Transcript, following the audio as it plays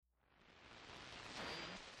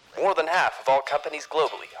More than half of all companies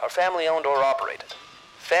globally are family-owned or operated.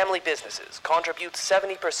 Family businesses contribute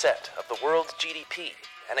 70% of the world's GDP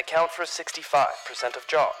and account for 65% of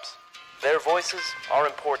jobs. Their voices are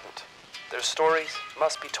important. Their stories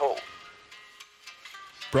must be told.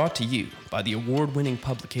 Brought to you by the award-winning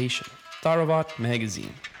publication, Tharawat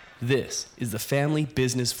Magazine. This is the Family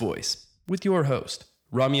Business Voice with your host,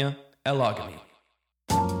 Ramya El-Agami.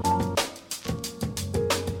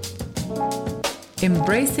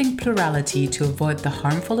 Embracing plurality to avoid the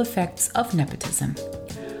harmful effects of nepotism.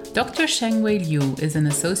 Dr. Chengwei Liu is an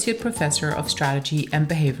associate professor of strategy and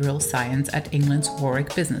behavioral science at England's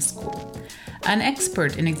Warwick Business School. An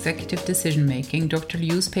expert in executive decision-making, Dr.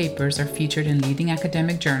 Liu's papers are featured in leading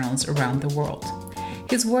academic journals around the world.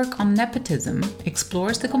 His work on nepotism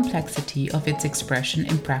explores the complexity of its expression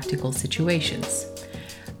in practical situations.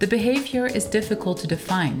 The behavior is difficult to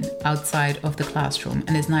define outside of the classroom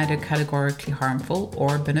and is neither categorically harmful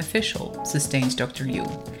or beneficial, sustains Dr. Liu.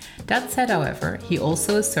 That said, however, he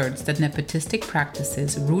also asserts that nepotistic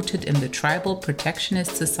practices rooted in the tribal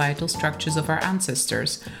protectionist societal structures of our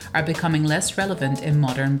ancestors are becoming less relevant in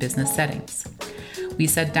modern business settings. We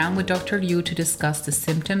sat down with Dr. Liu to discuss the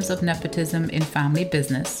symptoms of nepotism in family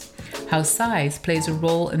business, how size plays a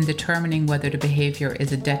role in determining whether the behavior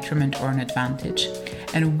is a detriment or an advantage,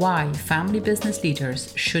 and why family business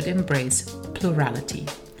leaders should embrace plurality.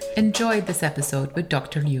 Enjoy this episode with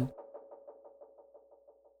Dr. Liu.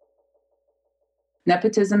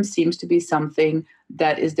 Nepotism seems to be something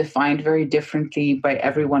that is defined very differently by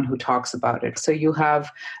everyone who talks about it. So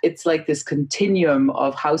it's like this continuum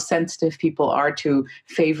of how sensitive people are to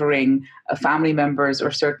favoring family members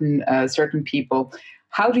or certain people.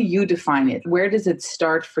 How do you define it? Where does it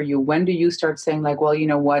start for you? When do you start saying like, well, you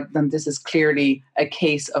know what, then this is clearly a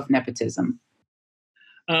case of nepotism?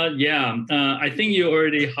 I think you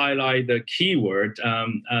already highlight the key word.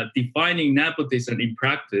 Defining nepotism in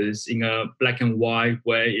practice in a black and white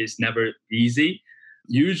way is never easy.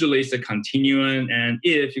 Usually it's a continuum, and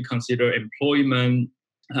if you consider employment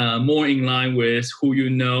more in line with who you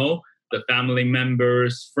know, the family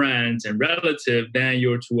members, friends, and relatives, then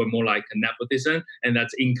you're toward more like a nepotism, and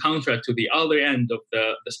that's in contrast to the other end of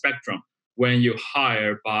the spectrum when you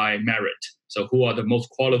hire by merit. So who are the most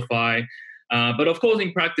qualified? But of course,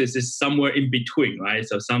 in practice, it's somewhere in between, right?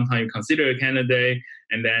 So sometimes you consider a candidate,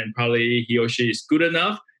 and then probably he or she is good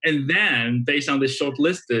enough. And then based on the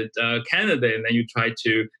shortlisted candidate, then you try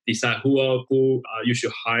to decide who you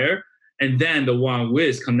should hire. And then the one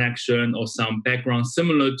with connection or some background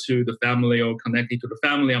similar to the family or connected to the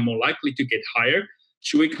family are more likely to get hired.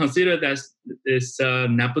 Should we consider that this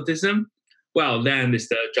nepotism? Well, then it's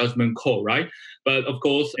the judgment call, right? But of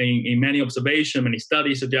course, in many observations, many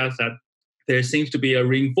studies suggest that there seems to be a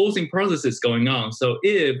reinforcing processes going on. So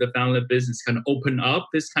if the family business can open up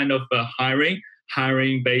this kind of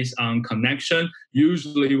hiring based on connection,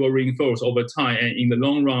 usually will reinforce over time. And in the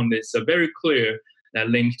long run, it's very clear that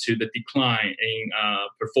link to the decline in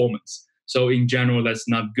performance. So in general, that's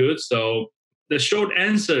not good. So the short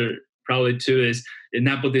answer probably to is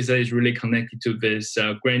nepotism is really connected to this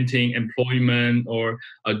granting employment or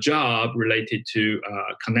a job related to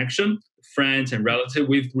connection, friends and relatives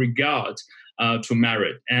with regard to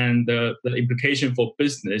merit. And the implication for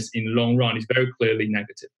business in the long run is very clearly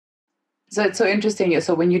negative. So it's so interesting.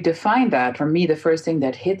 So when you define that, for me, the first thing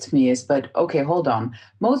that hits me is, but okay, hold on.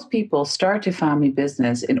 Most people start a family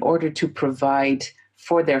business in order to provide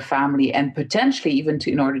for their family and potentially even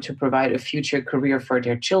in order to provide a future career for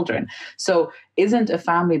their children. So isn't a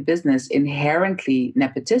family business inherently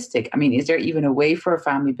nepotistic? I mean, is there even a way for a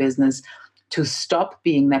family business to stop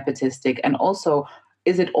being nepotistic? And also,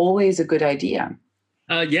 is it always a good idea?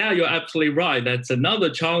 You're absolutely right. That's another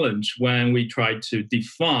challenge when we try to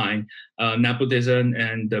define nepotism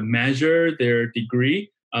and measure their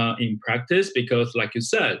degree in practice, because like you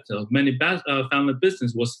said, many family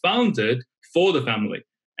business was founded for the family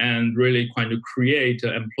and really trying to create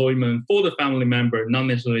employment for the family member, not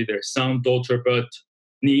necessarily their son, daughter, but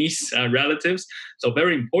niece, relatives. So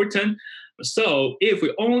very important. So if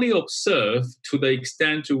we only observe to the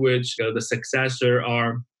extent to which the successor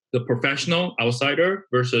are the professional outsider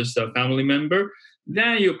versus a family member,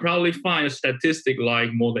 then you'll probably find a statistic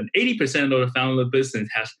like more than 80% of the family business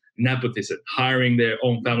has nepotism, hiring their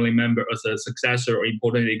own family member as a successor or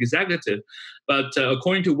important executive. But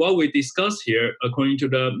according to what we discussed here, according to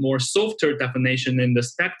the more softer definition in the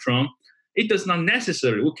spectrum, it does not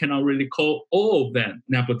necessarily, we cannot really call all of them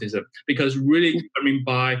nepotism, because really determined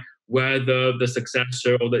by whether the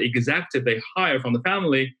successor or the executive they hire from the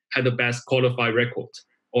family had the best qualified record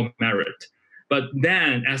or merit. But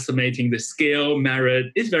then estimating the scale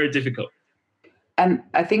merit is very difficult. And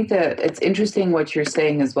I think that it's interesting what you're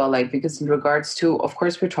saying as well, like, because in regards to, of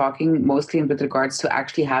course, we're talking mostly with regards to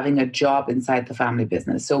actually having a job inside the family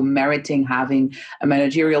business. So meriting having a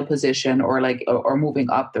managerial position or or moving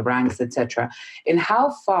up the ranks, etc. In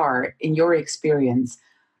how far, in your experience,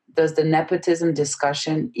 does the nepotism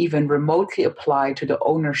discussion even remotely apply to the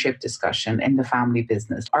ownership discussion in the family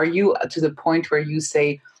business? Are you to the point where you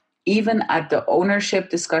say, even at the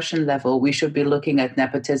ownership discussion level, we should be looking at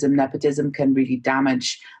nepotism? Nepotism can really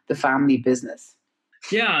damage the family business.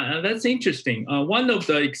 Yeah, that's interesting. One of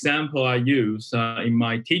the example I use in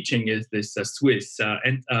my teaching is this Swiss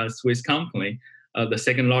company, the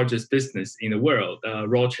second largest business in the world,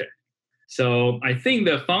 Roche. So I think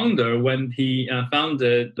the founder, when he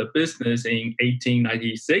founded the business in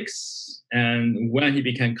 1896, and when he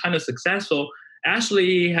became kind of successful, actually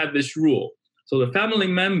he had this rule. So the family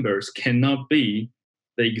members cannot be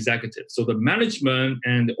the executive. So the management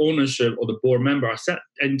and the ownership of the board member are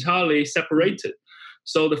entirely separated.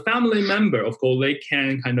 So the family member, of course, they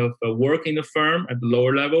can kind of work in the firm at the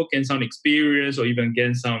lower level, gain some experience, or even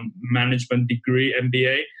gain some management degree,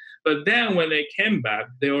 MBA. But then when they came back,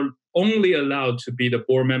 they were only allowed to be the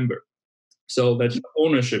board member. So that's the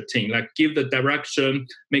ownership team, like give the direction,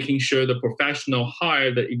 making sure the professional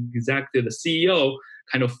hire the executive, the CEO,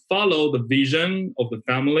 kind of follow the vision of the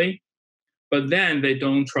family. But then they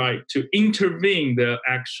don't try to intervene the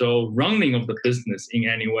actual running of the business in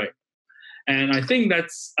any way. And I think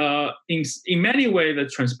that's in many ways the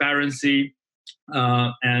transparency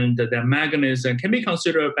and the mechanism can be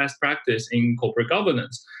considered a best practice in corporate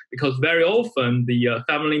governance, because very often the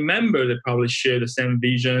family member, they probably share the same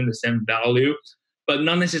vision, the same value, but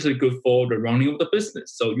not necessarily good for the running of the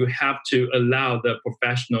business. So you have to allow the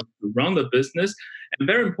professional to run the business. And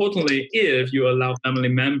very importantly, if you allow family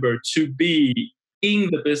member to be in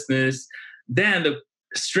the business, then the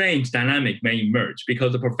strange dynamic may emerge,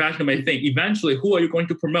 because the professional may think eventually, who are you going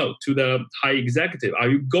to promote to the high executive? Are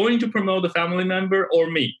you going to promote the family member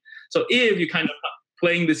or me? So if you kind of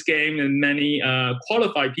playing this game, and many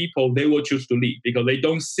qualified people, they will choose to leave because they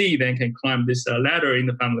don't see they can climb this ladder in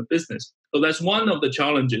the family business. So that's one of the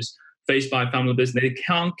challenges faced by family business. They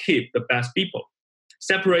can't keep the best people.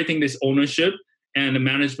 Separating this ownership and the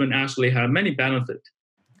management actually have many benefits.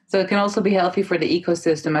 So it can also be healthy for the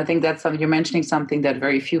ecosystem. I think that's something you're mentioning, something that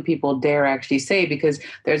very few people dare actually say, because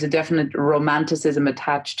there's a definite romanticism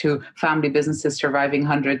attached to family businesses surviving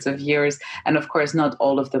hundreds of years. And of course, not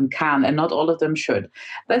all of them can, and not all of them should.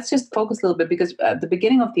 Let's just focus a little bit, because at the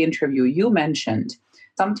beginning of the interview, you mentioned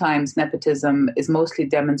sometimes nepotism is mostly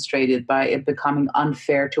demonstrated by it becoming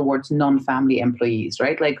unfair towards non-family employees,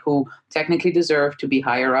 right? Like who technically deserve to be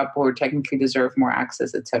higher up or technically deserve more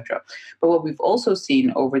access, etc. But what we've also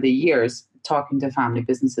seen over the years, talking to family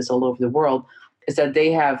businesses all over the world, is that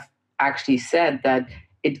they have actually said that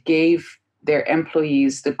it gave their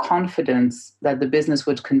employees the confidence that the business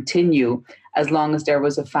would continue as long as there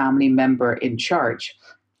was a family member in charge.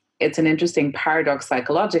 It's an interesting paradox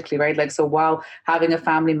psychologically, right? Like, so while having a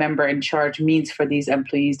family member in charge means for these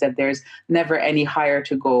employees that there's never any higher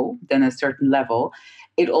to go than a certain level,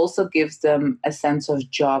 it also gives them a sense of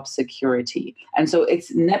job security. And so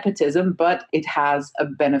it's nepotism, but it has a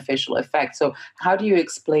beneficial effect. So how do you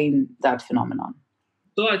explain that phenomenon?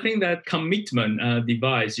 So I think that commitment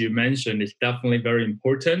device you mentioned is definitely very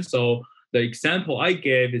important. So the example I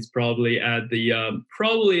gave is probably at the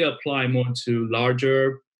probably apply more to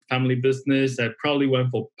larger family business that probably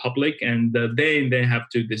went for public, and they have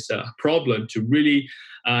to this problem to really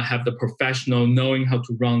have the professional knowing how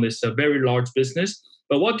to run this very large business.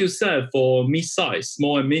 But what you said for mid-size,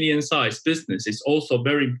 small and medium-sized business is also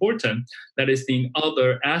very important. That is the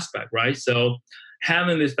other aspect, right? So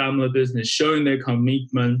having this family business, showing their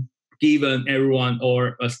commitment, given everyone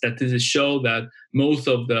or statistics show that most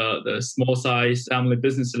of the small size family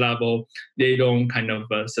business level, they don't kind of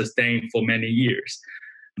sustain for many years.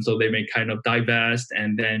 So they may kind of divest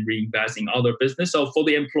and then reinvest in other business. So for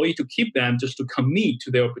the employee to keep them, just to commit to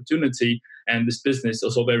the opportunity, and this business is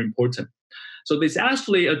also very important. So this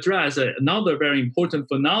actually addresses another very important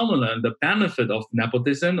phenomenon, the benefit of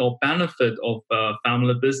nepotism or benefit of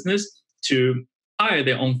family business to hire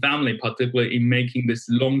their own family, particularly in making this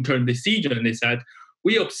long-term decision, is that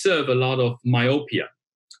we observe a lot of myopia,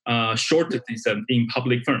 shortism in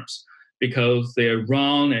public firms, because they're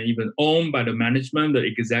run and even owned by the management, the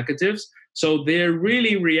executives. So they're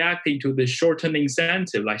really reacting to the short-term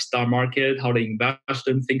incentive, like stock market, how the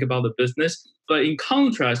investors think about the business. But in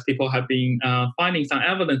contrast, people have been finding some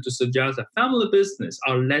evidence to suggest that family business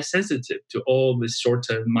are less sensitive to all this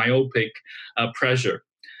short-term myopic pressure.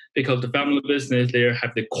 because the family business, they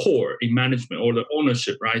have the core in management or the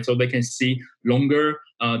ownership, right? So they can see longer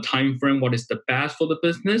time frame, what is the best for the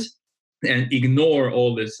business, and ignore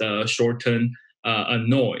all this short-term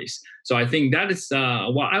noise. So I think that is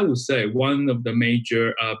what I would say one of the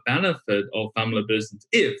major benefit of family business,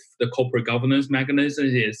 if the corporate governance mechanism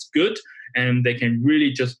is good and they can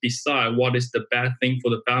really just decide what is the best thing for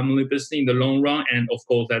the family business in the long run, and of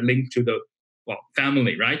course that link to the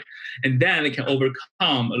family, right? And then it can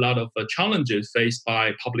overcome a lot of challenges faced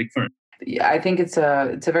by public firms. Yeah, I think it's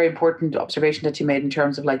a very important observation that you made in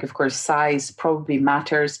terms of, like, of course, size probably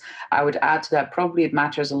matters. I would add to that, probably it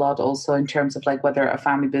matters a lot also in terms of like whether a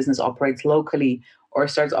family business operates locally or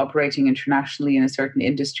starts operating internationally in a certain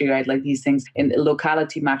industry, right? Like these things in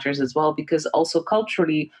locality matters as well, because also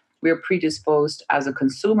culturally we're predisposed as a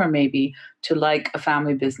consumer maybe to like a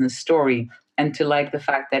family business story and to like the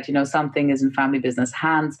fact that, you know, something is in family business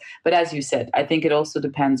hands. But as you said, I think it also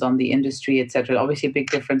depends on the industry, etc. Obviously, a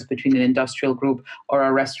big difference between an industrial group or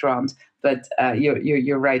a restaurant, but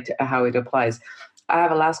you're right how it applies. I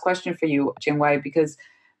have a last question for you, Chengwei, because,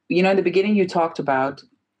 you know, in the beginning you talked about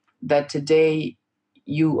that today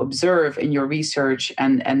you observe in your research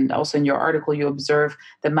and also in your article, you observe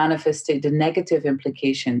the negative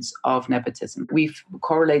implications of nepotism. We've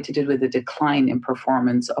correlated it with the decline in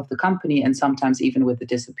performance of the company and sometimes even with the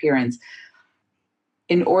disappearance.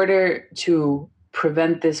 In order to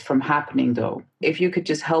prevent this from happening, though, if you could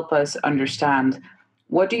just help us understand,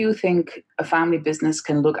 what do you think a family business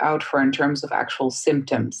can look out for in terms of actual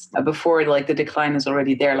symptoms before like the decline is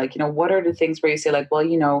already there? Like, you know, what are the things where you say like, well,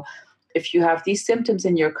 you know, if you have these symptoms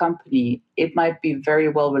in your company, it might be very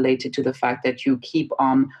well related to the fact that you keep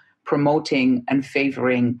on promoting and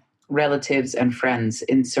favoring relatives and friends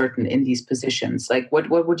in these positions. Like, what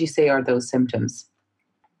would you say are those symptoms?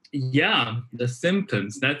 Yeah, the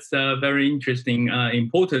symptoms. That's a very interesting,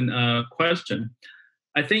 important question.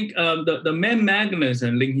 I think the main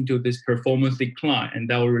mechanism linking to this performance decline, and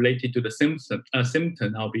that will related to the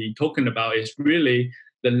symptom I'll be talking about, is really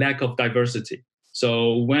the lack of diversity.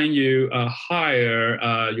 So when you hire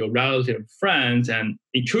your relative friends, and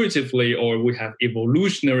intuitively, or we have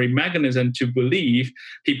evolutionary mechanism to believe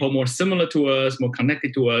people more similar to us, more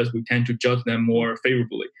connected to us, we tend to judge them more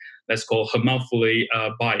favorably. That's called homophily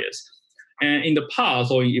bias. And in the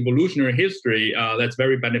past, or in evolutionary history, that's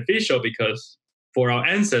very beneficial because for our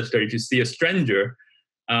ancestors, if you see a stranger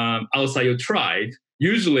outside your tribe,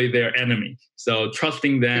 usually they're enemy. So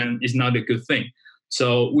trusting them is not a good thing.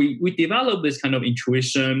 So we develop this kind of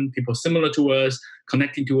intuition. People similar to us,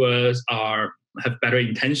 connecting to us, have better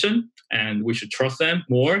intention, and we should trust them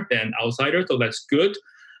more than outsiders. So that's good.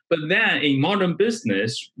 But then in modern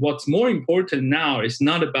business, what's more important now is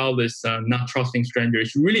not about this not trusting strangers.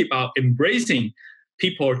 It's really about embracing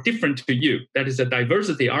people are different to you. That is a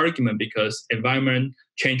diversity argument because environment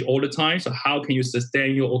change all the time. So how can you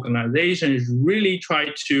sustain your organization is really try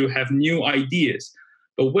to have new ideas.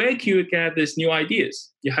 But where can you get these new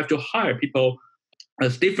ideas? You have to hire people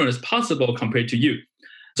as different as possible compared to you.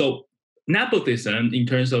 So nepotism, in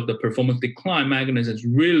terms of the performance decline mechanism, is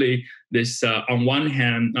really this, on one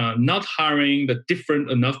hand, not hiring the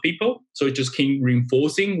different enough people. So it just keep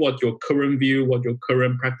reinforcing what your current view, what your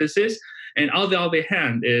current practice is. And on the other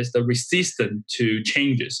hand is the resistance to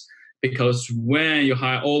changes. Because when you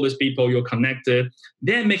hire all these people, you're connected,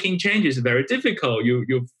 then making changes is very difficult.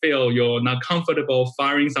 You feel you're not comfortable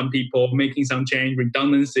firing some people, making some change,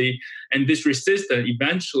 redundancy, and this resistance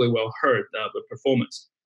eventually will hurt the performance.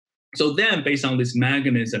 So then based on this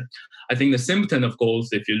mechanism, I think the symptom, of course,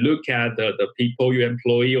 if you look at the people you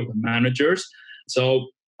employ or the managers, so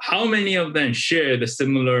how many of them share the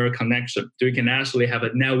similar connection? So you can actually have a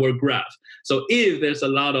network graph. So if there's a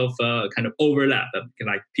lot of kind of overlap,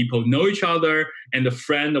 like people know each other and the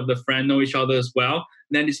friend of the friend know each other as well,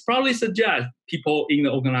 then it's probably suggests people in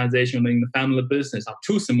the organization, in the family business are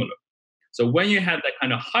too similar. So when you have that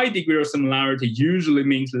kind of high degree of similarity, usually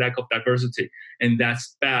means lack of diversity. And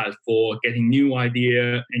that's bad for getting new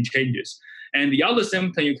idea and changes. And the other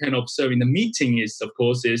symptom you can observe in the meeting is, of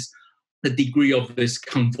course, is the degree of this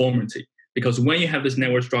conformity. Because when you have this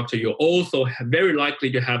network structure, you're also very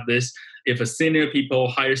likely to have this, if a senior people,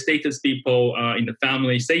 higher status people in the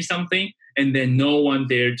family say something, and then no one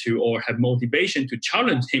there to or have motivation to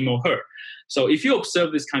challenge him or her. So if you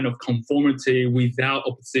observe this kind of conformity without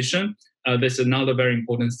opposition, there's another very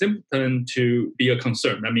important symptom to be a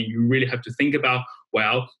concern. I mean, you really have to think about,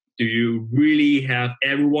 well, do you really have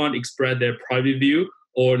everyone express their private view,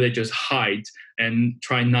 or they just hide and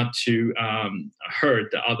try not to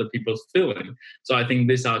hurt the other people's feeling? So I think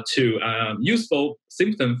these are two useful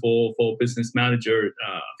symptoms for business manager,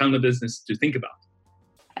 family business to think about.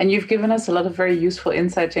 And you've given us a lot of very useful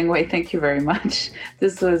insight, Chengwei. Thank you very much.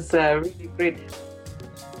 This was really great.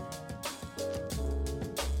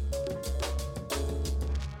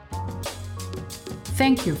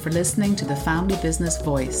 Thank you for listening to the Family Business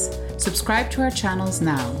Voice. Subscribe to our channels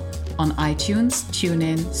now on iTunes,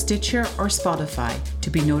 TuneIn, Stitcher, or Spotify to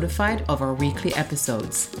be notified of our weekly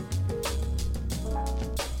episodes.